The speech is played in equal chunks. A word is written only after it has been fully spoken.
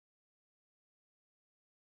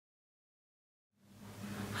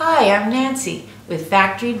Hi, I'm Nancy with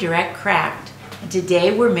Factory Direct Craft, and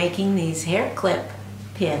today we're making these hair clip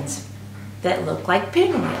pins that look like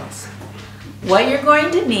pinwheels. What you're going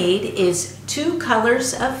to need is 2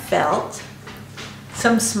 colors of felt,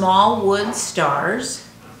 some small wood stars,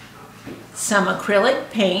 some acrylic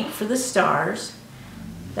paint for the stars,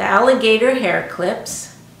 the alligator hair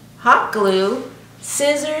clips, hot glue,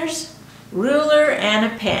 scissors, ruler,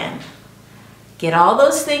 and a pen. Get all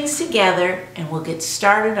those things together and we'll get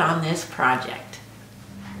started on this project.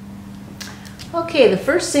 Okay, the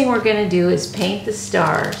first thing we're going to do is paint the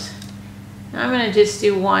stars. I'm going to just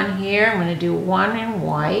do one here. I'm going to do one in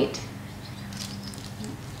white.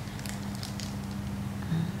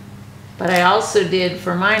 But I also did,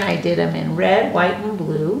 for mine, I did them in red, white, and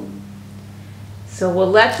blue. So we'll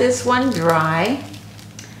let this one dry.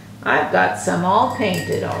 I've got some all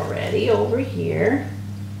painted already over here.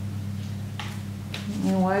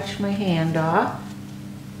 Let me wash my hand off.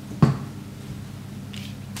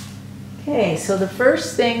 Okay, so the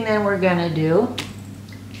first thing then we're going to do,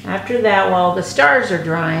 after that, while the stars are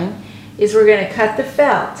drying, is we're going to cut the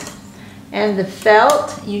felt. And the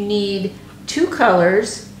felt, you need 2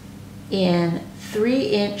 colors in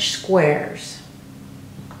 3-inch squares.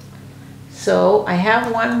 So I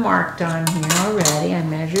have one marked on here already. I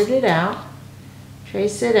measured it out,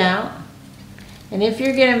 trace it out. And if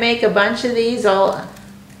you're going to make a bunch of these, I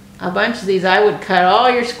would cut all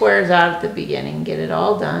your squares out at the beginning, get it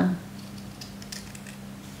all done.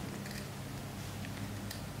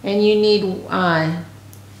 And you need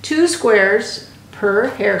 2 squares per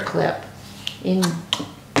hair clip in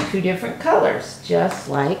 2 different colors, just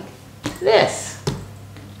like this.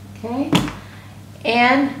 Okay?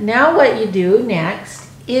 And now what you do next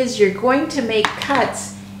is you're going to make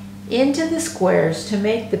cuts into the squares to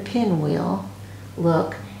make the pinwheel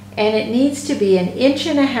look, and it needs to be 1.5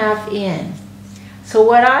 inches in. So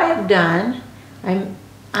what I have done,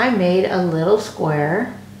 I made a little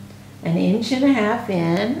square 1.5 inches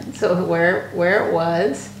in, so where it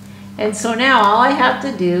was, and so now all I have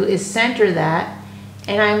to do is center that,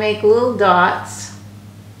 and I make little dots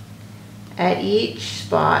at each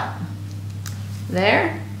spot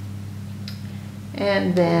there,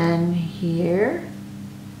 and then here.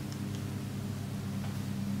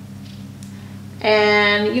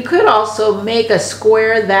 And you could also make a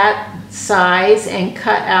square that size and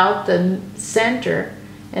cut out the center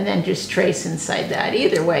and then just trace inside that.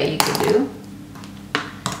 Either way you could do,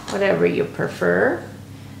 whatever you prefer.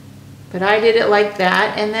 But I did it like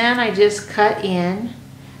that, and then I just cut in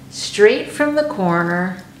straight from the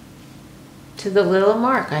corner to the little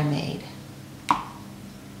mark I made.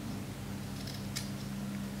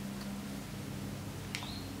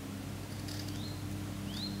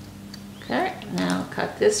 Okay, now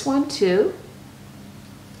cut this one too.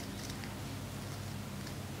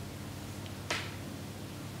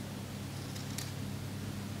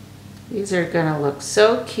 These are going to look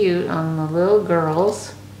so cute on the little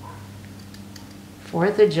girls'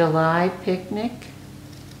 4th of July picnic.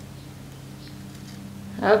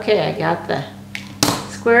 Okay, I got the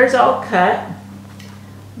squares all cut.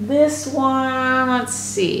 This one, let's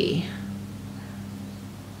see.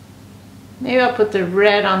 Maybe I'll put the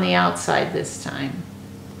red on the outside this time.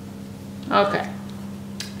 Okay.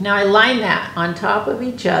 Now I line that on top of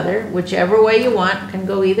each other, whichever way you want, can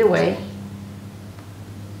go either way.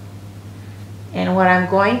 And what I'm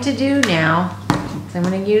going to do now is I'm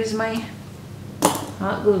going to use my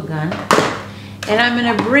hot glue gun, and I'm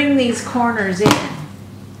going to bring these corners in.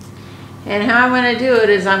 And how I'm going to do it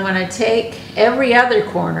is I'm going to take every other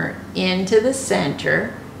corner into the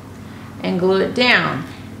center and glue it down.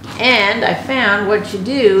 And I found what you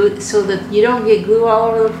do so that you don't get glue all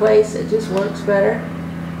over the place, it just works better.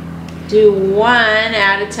 Do one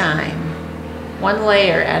at a time, 1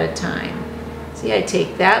 layer at a time. See, I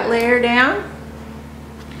take that layer down,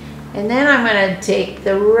 and then I'm going to take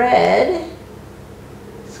the red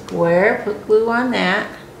square, put glue on that,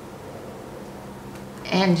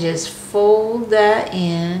 and just fold that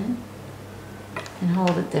in and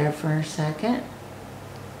hold it there for a second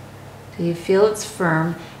till you feel it's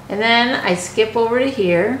firm. And then I skip over to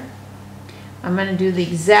here. I'm going to do the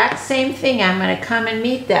exact same thing. I'm going to come and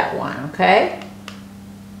meet that one, okay?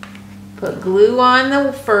 Put glue on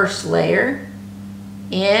the first layer,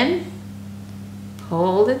 in,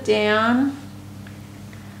 hold it down.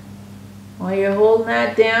 While you're holding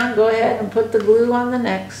that down, go ahead and put the glue on the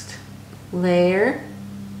next layer.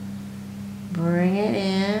 Bring it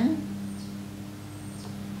in,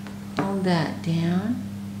 hold that down.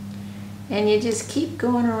 And you just keep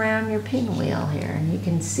going around your pinwheel here, and you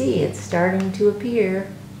can see it's starting to appear.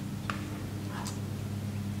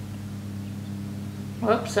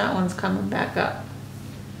 Whoops, that one's coming back up.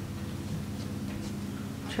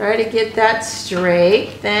 Try to get that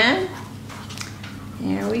straight then.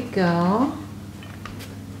 There we go.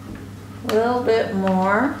 A little bit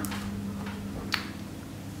more.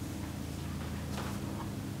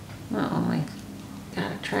 Uh-oh, I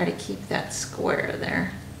gotta try to keep that square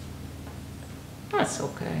there. That's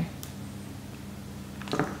okay.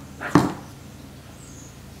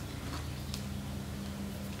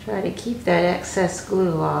 Try to keep that excess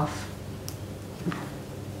glue off.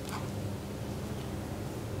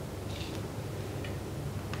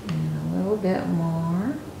 And a little bit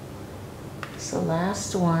more. It's the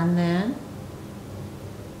last one then.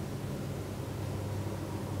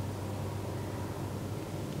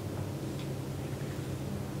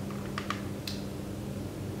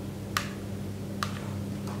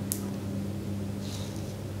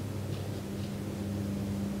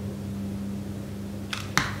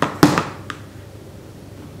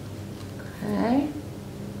 Okay.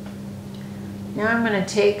 Now I'm going to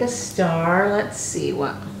take a star. Let's see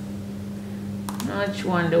which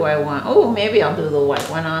one do I want? Oh, maybe I'll do the white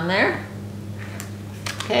one on there.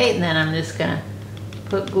 Okay, and then I'm just going to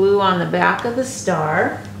put glue on the back of the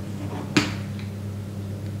star.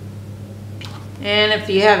 And if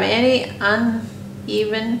you have any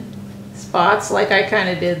uneven spots like I kind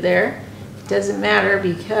of did there, it doesn't matter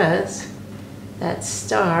because that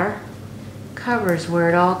star covers where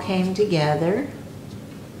it all came together.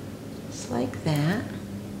 Just like that.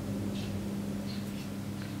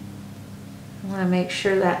 I want to make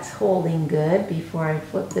sure that's holding good before I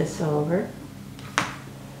flip this over.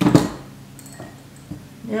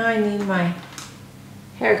 Now I need my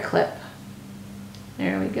hair clip.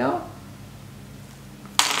 There we go.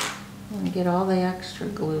 I'm going to get all the extra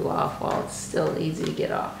glue off while it's still easy to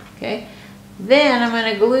get off. Okay. Then I'm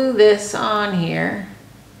going to glue this on here.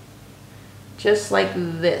 Just like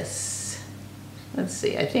this. Let's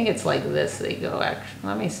see, I think it's like this they go actually.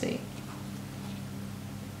 Let me see.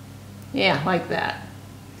 Yeah, like that.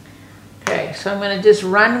 Okay, so I'm going to just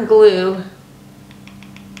run glue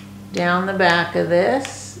down the back of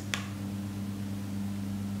this.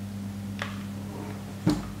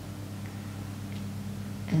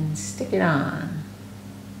 And stick it on.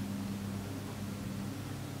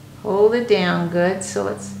 Hold it down good so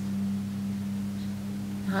it's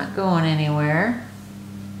not going anywhere.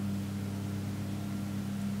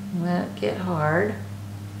 Let it get hard.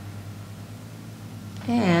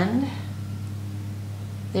 And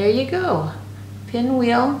there you go.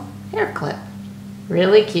 Pinwheel hair clip.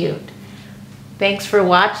 Really cute. Thanks for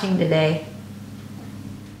watching today.